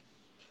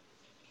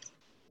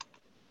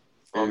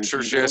 Well, I'm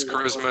sure she has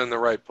charisma in the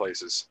right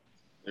places.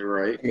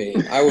 Right. I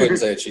mean, I wouldn't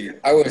say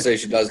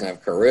she doesn't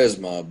have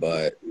charisma,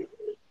 but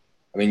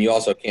I mean, you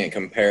also can't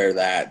compare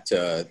that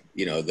to,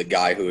 the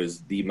guy who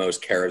is the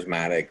most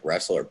charismatic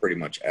wrestler pretty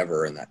much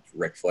ever, and that's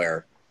Ric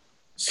Flair.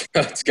 So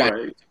it's kind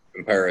of a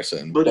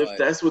comparison. But if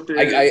that's what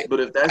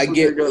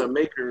they're gonna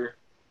make her,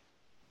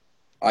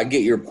 I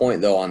get your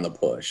point though on the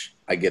push.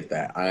 I get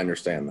that. I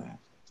understand that.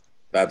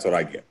 That's what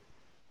I get.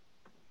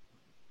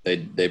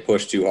 They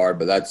push too hard,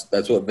 but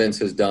that's what Vince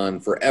has done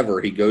forever.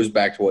 He goes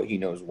back to what he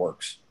knows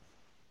works.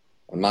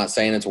 I'm not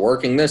saying it's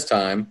working this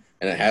time,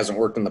 and it hasn't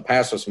worked in the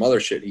past with some other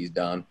shit he's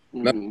done.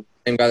 Remember,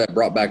 the same guy that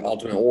brought back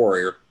Ultimate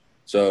Warrior.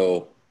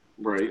 So,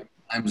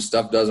 sometimes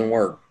stuff doesn't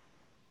work.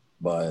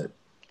 But,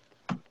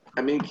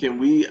 I mean, can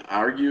we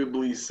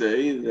arguably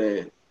say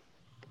that,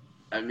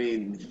 I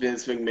mean,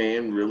 Vince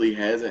McMahon really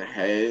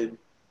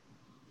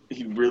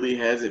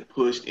hasn't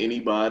pushed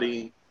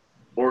anybody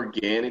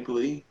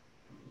organically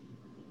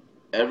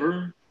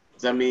ever?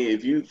 'Cause, I mean,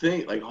 if you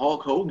think, like,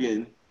 Hulk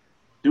Hogan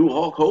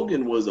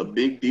was a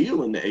big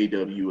deal in the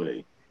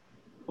AWA.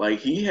 Like,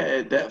 he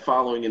had that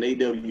following in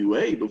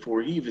AWA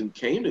before he even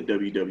came to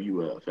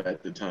WWF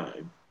at the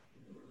time.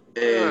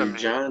 And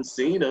John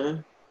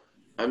Cena,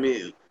 I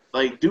mean,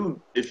 like, dude,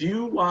 if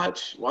you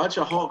watch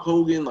a Hulk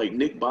Hogan, like,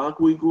 Nick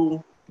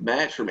Bockwinkel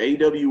match from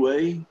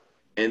AWA,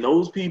 and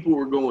those people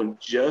were going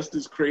just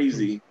as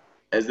crazy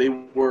as they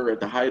were at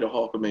the height of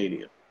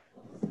Hulkamania.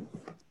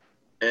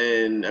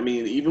 And, I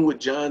mean, even with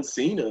John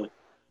Cena,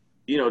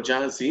 you know,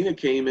 John Cena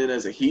came in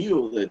as a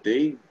heel that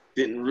they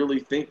didn't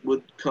really think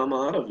would come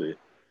out of it.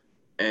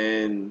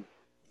 And,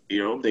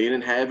 you know, they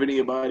didn't have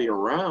anybody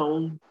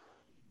around,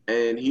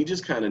 and he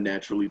just kind of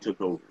naturally took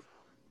over.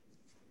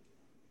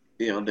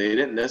 You know, they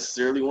didn't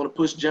necessarily want to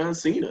push John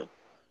Cena.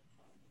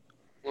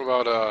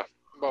 What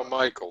about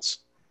Michaels?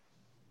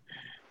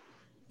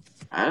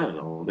 I don't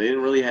know. They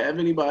didn't really have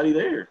anybody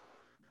there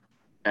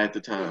at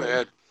the time.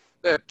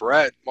 They had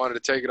Brett, wanted to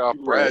take it off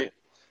Brett. Right.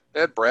 They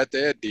had Brett,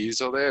 they had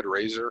Diesel, they had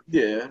Razor.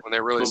 Yeah. When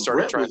they really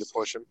started trying to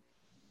push him.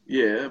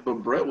 Yeah, but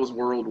Brett was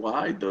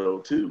worldwide, though,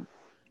 too.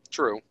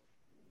 True.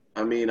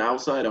 I mean,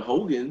 outside of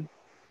Hogan,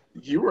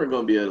 you weren't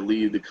going to be able to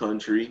leave the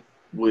country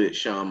with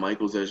Shawn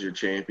Michaels as your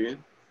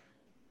champion.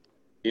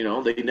 You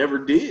know, they never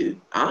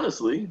did.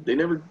 Honestly, they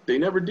never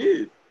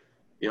did.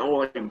 You know,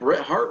 like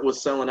Bret Hart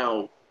was selling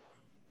out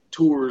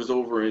tours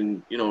over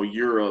in, you know,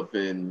 Europe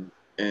and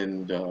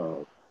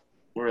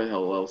where the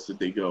hell else did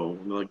they go?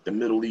 Like the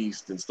Middle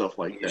East and stuff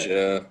like that.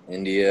 Asia,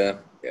 India,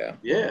 yeah.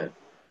 Yeah.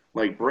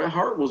 Like Bret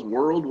Hart was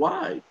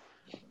worldwide.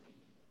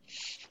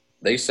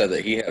 They said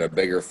that he had a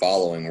bigger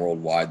following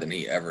worldwide than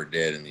he ever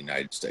did in the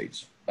United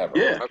States. Ever.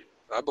 Yeah.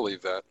 I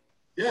believe that.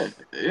 Yeah.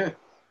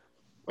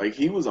 Like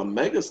he was a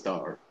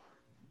megastar.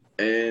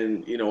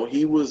 And, you know,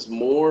 he was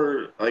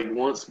more like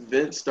once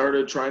Vince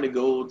started trying to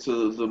go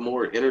to the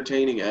more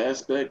entertaining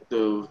aspect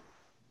of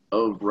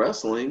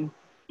wrestling,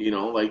 you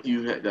know, like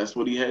that's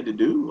what he had to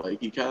do. Like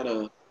he kind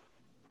of,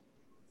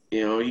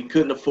 you know, he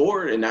couldn't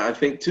afford, and I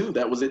think too,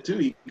 that was it too.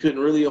 He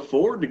couldn't really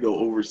afford to go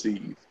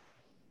overseas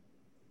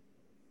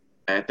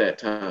at that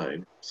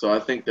time. So I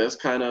think that's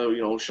kind of,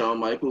 you know, Shawn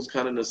Michaels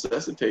kind of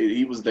necessitated.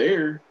 He was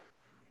there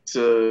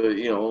to,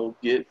 you know,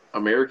 get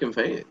American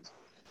fans.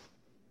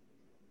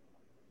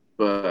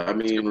 But, I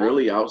mean,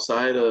 really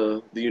outside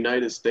of the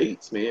United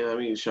States, man, I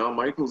mean, Shawn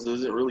Michaels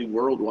isn't really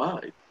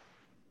worldwide.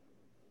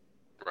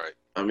 Right.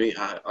 I mean,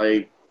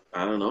 I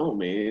don't know,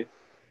 man.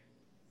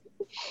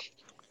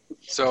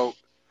 So,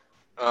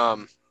 a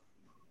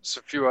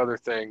few other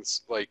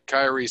things. Like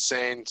Kairi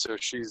Sane, so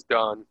she's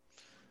done.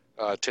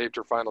 Taped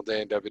her final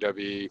day in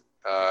WWE.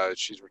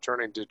 She's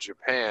returning to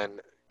Japan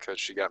because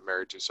she got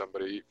married to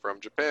somebody from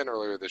Japan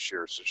earlier this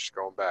year, so she's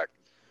going back.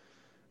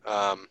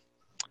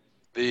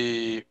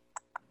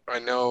 I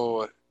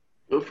know.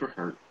 Good for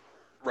her.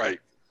 Right.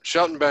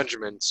 Shelton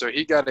Benjamin. So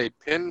he got a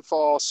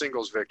pinfall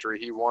singles victory.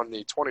 He won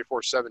the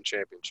 24/7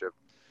 championship,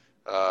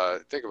 I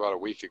think about a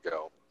week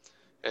ago.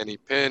 And he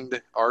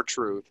pinned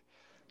R-Truth.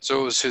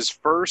 So it was his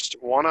first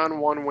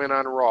one-on-one win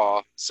on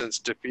Raw since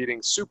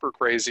defeating Super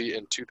Crazy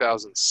in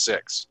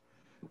 2006.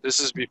 This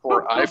is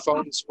before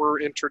iPhones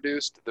were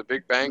introduced, The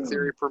Big Bang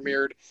Theory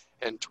premiered,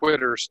 and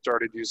Twitter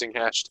started using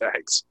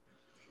hashtags.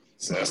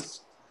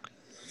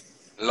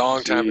 A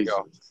long time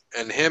ago.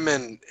 And him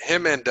and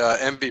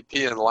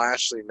MVP and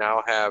Lashley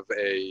now have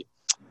a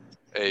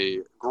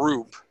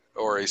group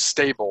or a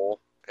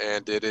stable,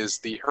 and it is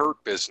the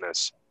Hurt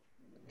Business.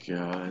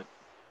 God.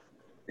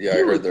 Yeah, I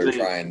heard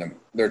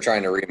they're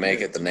trying to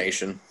remake it, The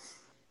Nation.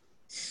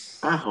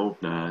 I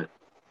hope not.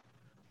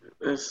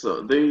 There's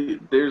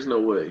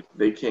no way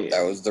they can't.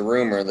 That was the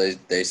rumor.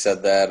 They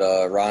said that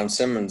Ron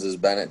Simmons has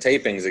been at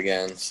tapings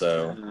again.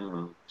 So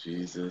oh,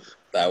 Jesus,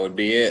 that would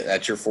be it.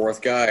 That's your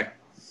fourth guy.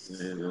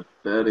 Yeah,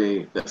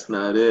 that's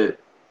not it.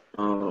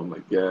 Oh my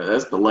God,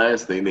 that's the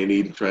last thing they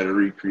need to try to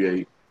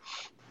recreate.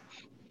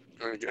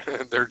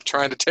 They're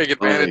trying to take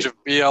advantage of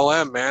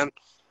BLM, man.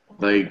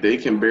 Like they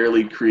can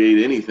barely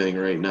create anything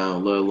right now,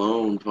 let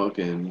alone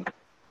fucking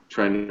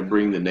trying to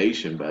bring the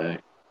Nation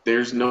back.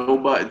 There's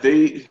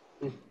nobody.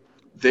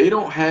 They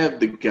don't have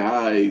the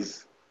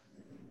guys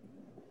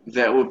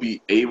that would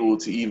be able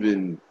to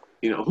even,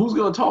 you know, who's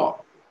gonna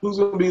talk? Who's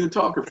gonna be the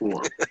talker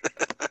for them?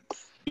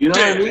 You know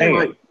what I mean?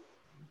 Like.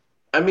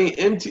 I mean,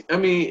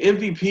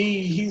 MVP,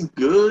 he's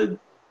good,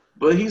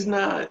 but he's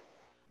not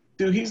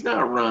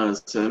Ron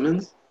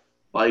Simmons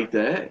like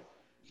that.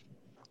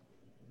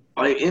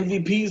 Like,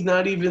 MVP's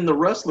not even the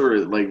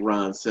wrestler like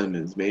Ron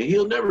Simmons, man.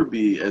 He'll never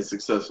be as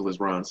successful as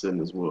Ron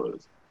Simmons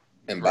was.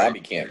 And Bobby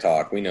can't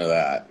talk. We know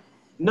that.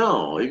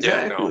 No,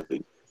 exactly. Yeah,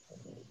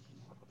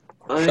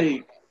 no.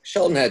 Like,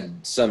 Shelton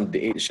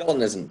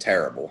isn't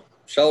terrible.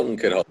 Shelton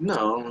could help.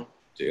 No,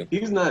 too.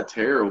 He's not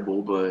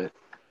terrible, but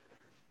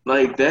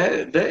like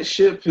that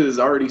ship has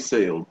already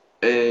sailed,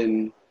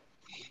 and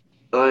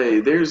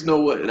like there's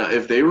no way. Now,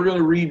 if they were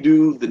gonna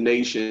redo the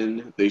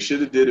Nation, they should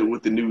have did it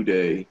with the New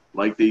Day,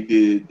 like they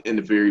did in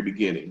the very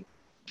beginning,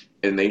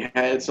 and they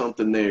had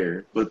something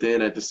there. But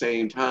then at the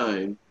same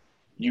time,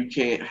 you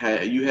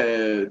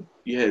had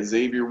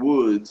Xavier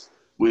Woods,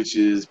 which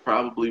is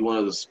probably one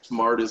of the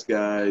smartest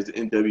guys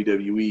in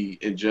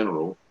WWE in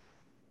general,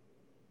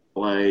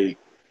 Like,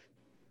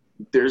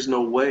 there's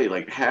no way.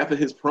 Like, half of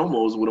his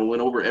promos would have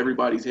went over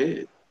everybody's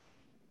head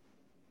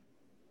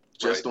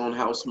just on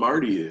how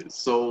smart he is.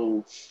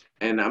 So,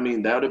 and I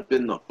mean, that would have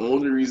been the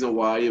only reason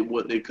why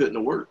they couldn't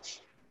have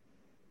worked.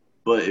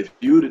 But if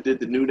you would have did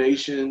the New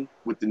Nation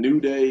with the New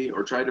Day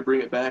or tried to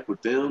bring it back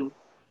with them,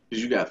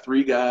 because you got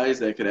 3 guys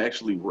that could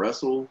actually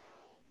wrestle,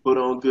 put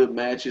on good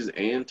matches,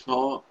 and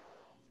talk.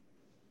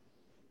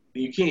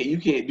 You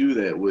can't do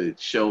that with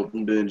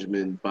Shelton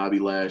Benjamin, Bobby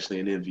Lashley,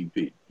 and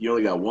MVP. You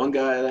only got one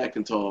guy that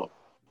can talk,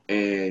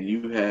 and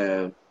you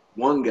have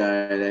one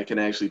guy that can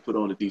actually put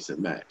on a decent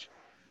match.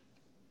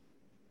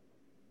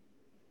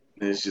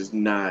 And it's just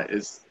not.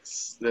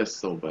 That's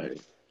so bad.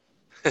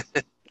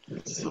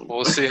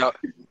 We'll see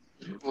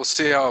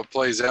how it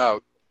plays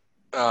out.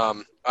 I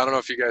don't know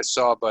if you guys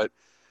saw, but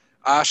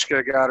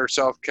Asuka got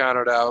herself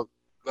counted out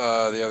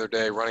the other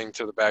day running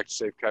to the back to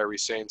save Kairi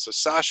Sane. So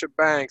Sasha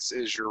Banks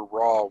is your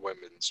Raw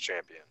Women's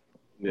Champion.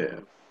 Yeah.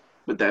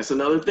 But that's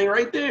another thing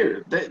right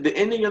there. The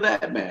ending of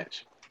that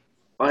match.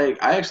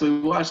 Like, I actually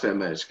watched that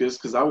match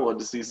because I wanted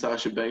to see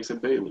Sasha Banks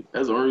and Bayley.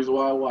 That's the only reason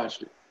why I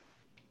watched it.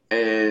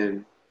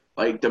 And,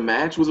 like, the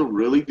match was it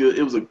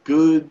was a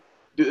good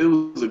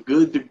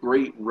to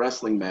great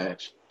wrestling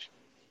match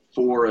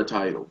for a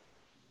title.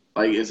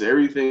 Like, it's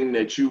everything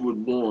that you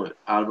would want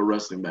out of a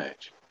wrestling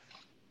match.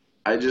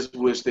 I just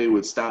wish they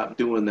would stop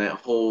doing that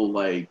whole,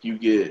 like, you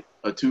get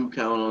a 2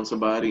 count on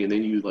somebody and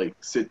then you, like,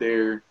 sit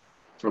there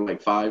for,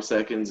 like, 5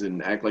 seconds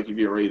and act like you're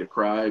getting ready to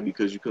cry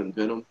because you couldn't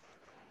pin them.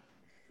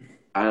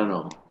 I don't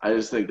know. I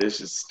just think that's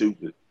just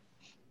stupid.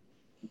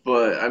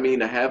 But, I mean,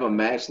 to have a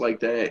match like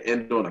that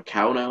end on a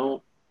count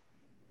out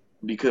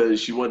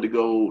because she wanted to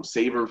go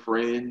save her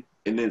friend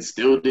and then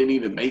still didn't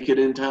even make it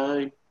in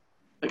time,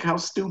 like, how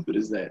stupid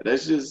is that?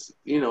 That's just,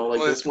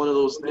 that's one of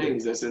those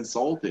things that's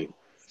insulting.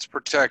 It's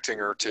protecting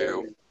her,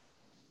 too,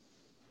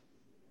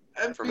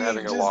 from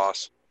having a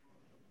loss.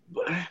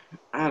 But,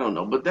 I don't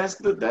know, but that's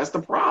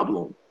the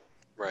problem.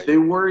 Right. They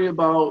worry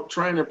about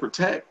trying to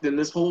protect and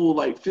this whole,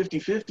 like,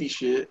 50-50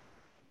 shit,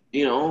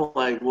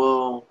 like,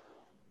 well,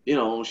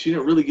 she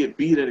didn't really get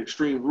beat at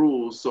Extreme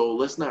Rules, so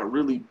let's not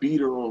really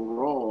beat her on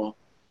Raw.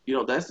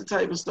 That's the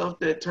type of stuff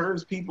that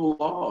turns people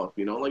off,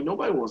 like,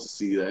 nobody wants to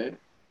see that.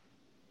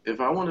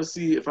 I want to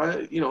see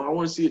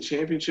a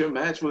championship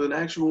match with an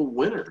actual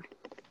winner.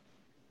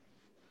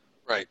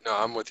 Right. No,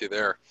 I'm with you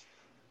there.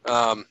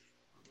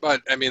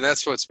 But, I mean,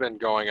 that's what's been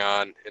going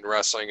on in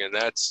wrestling, and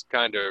that's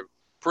kind of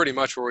pretty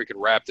much where we could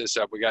wrap this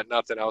up. We got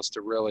nothing else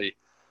to really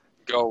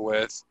go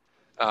with.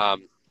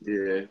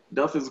 Yeah,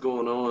 nothing's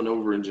going on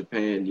over in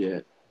Japan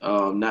yet.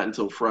 Not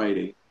until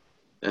Friday.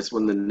 That's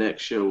when the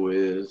next show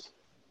is.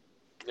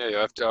 Yeah,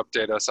 you'll have to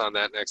update us on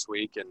that next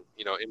week. And,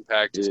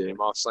 Impact just came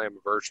off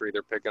Slammiversary.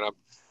 They're picking up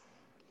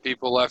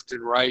people left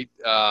and right.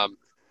 And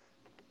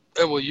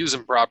we'll use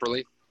them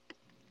properly.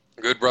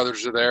 Good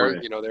Brothers are there.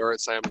 Right. They were at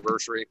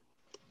Slammiversary.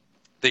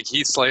 I think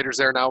Heath Slater's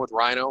there now with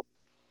Rhino,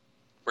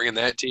 bringing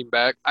that team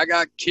back. I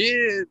got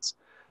kids.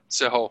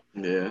 So,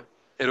 yeah,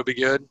 it'll be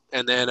good.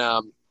 And then,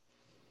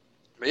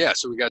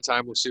 so we got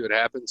time. We'll see what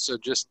happens. So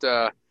just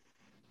a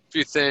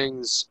few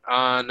things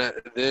on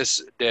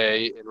this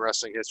day in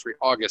wrestling history,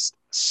 August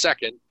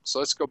 2nd. So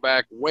let's go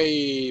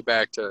way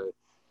back to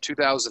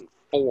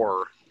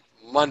 2004,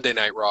 Monday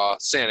Night Raw,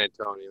 San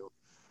Antonio.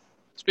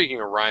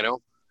 Speaking of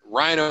Rhino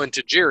and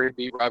Tajiri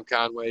beat Rob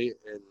Conway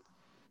and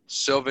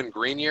Sylvain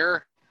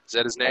Grenier. Is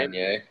that his name?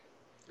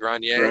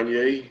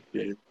 Grenier.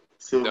 Yeah.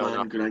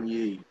 Sylvain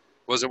Grenier.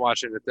 Wasn't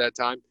watching at that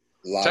time.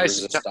 La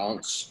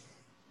Resistance.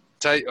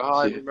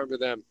 I remember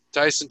them.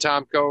 Tyson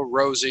Tomko,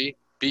 Rosie,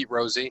 beat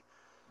Rosie.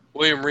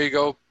 William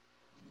Regal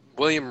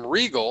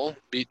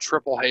beat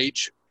Triple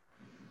H.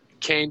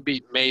 Kane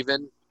beat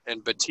Maven.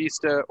 And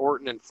Batista,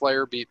 Orton, and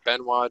Flair beat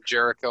Benoit,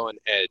 Jericho, and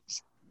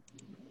Edge.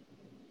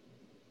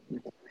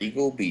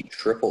 Regal beat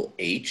Triple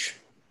H?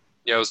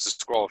 Yeah, it was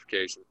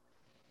disqualification.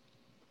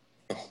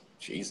 Oh,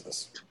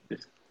 Jesus.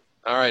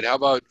 All right, how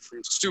about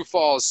from Sioux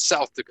Falls,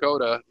 South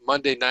Dakota,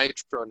 Monday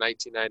Nitro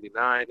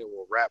 1999, and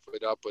we'll wrap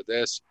it up with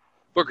this.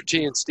 Booker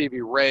T and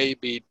Stevie Ray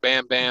beat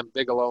Bam Bam,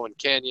 Bigelow, and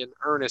Canyon.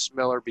 Ernest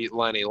Miller beat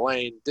Lenny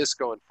Lane.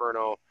 Disco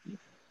Inferno.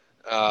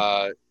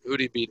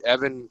 Hootie beat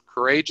Evan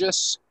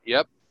Courageous.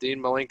 Yep. Dean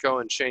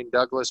Malenko and Shane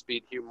Douglas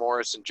beat Hugh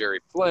Morris and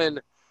Jerry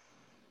Flynn.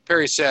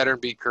 Perry Saturn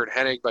beat Kurt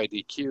Hennig by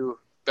DQ.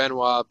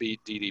 Benoit beat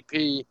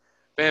DDP.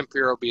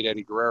 Vampiro beat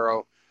Eddie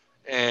Guerrero.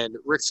 And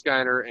Rick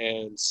Steiner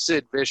and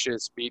Sid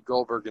Vicious beat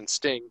Goldberg and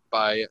Sting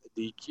by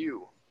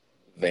DQ.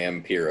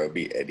 Vampiro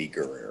beat Eddie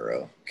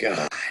Guerrero.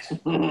 God.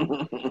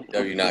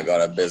 Have you not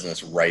got a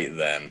business right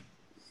then?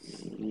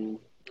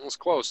 It was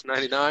close.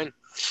 99.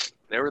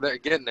 They were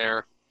getting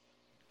there.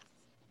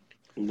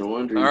 No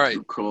wonder he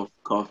threw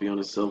coffee on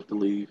himself to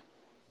leave.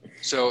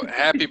 So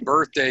happy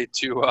birthday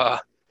to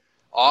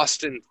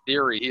Austin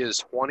Theory. He is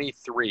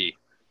 23.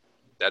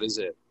 That is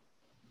it.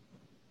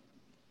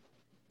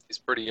 He's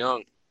pretty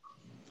young.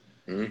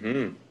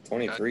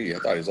 23. I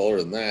thought he was older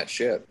than that.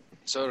 Shit.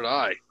 So did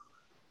I.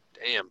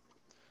 Damn.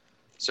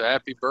 So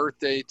happy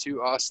birthday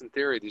to Austin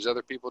Theory. These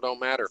other people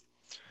don't matter.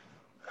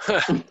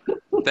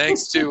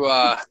 Thanks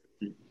to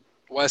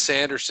Wes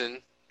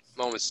Anderson,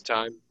 Moments of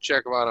Time.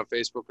 Check him out on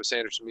Facebook, Wes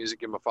Anderson Music.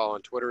 Give him a follow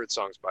on Twitter at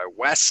Songs by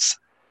Wes.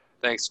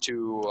 Thanks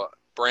to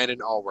Brandon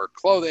Allwear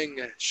Clothing,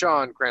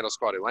 Sean Crandall's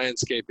Quality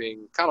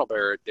Landscaping, Connell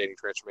Barrett,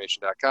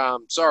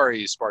 datingtransformation.com.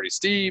 Sorry, Sparty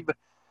Steve.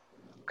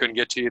 Couldn't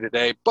get to you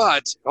today,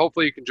 but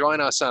hopefully you can join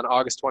us on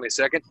August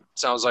 22nd.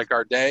 Sounds like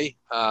our day.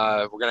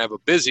 We're going to have a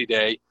busy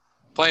day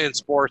playing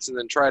sports and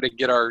then try to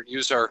we're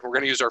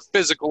going to use our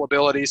physical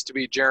abilities to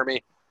beat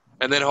Jeremy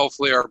and then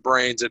hopefully our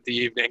brains at the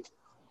evening.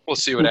 We'll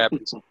see what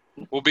happens.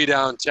 We'll be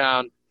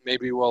downtown.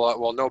 Maybe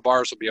no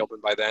bars will be open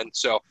by then.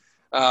 So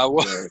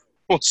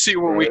we'll see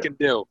what we can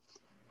do.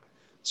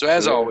 So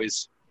as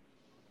always,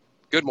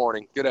 good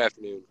morning, good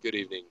afternoon, good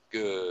evening,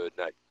 good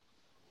night.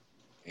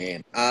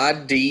 And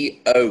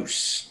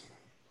adios.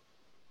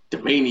 The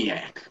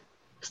Maniac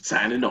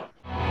signing off.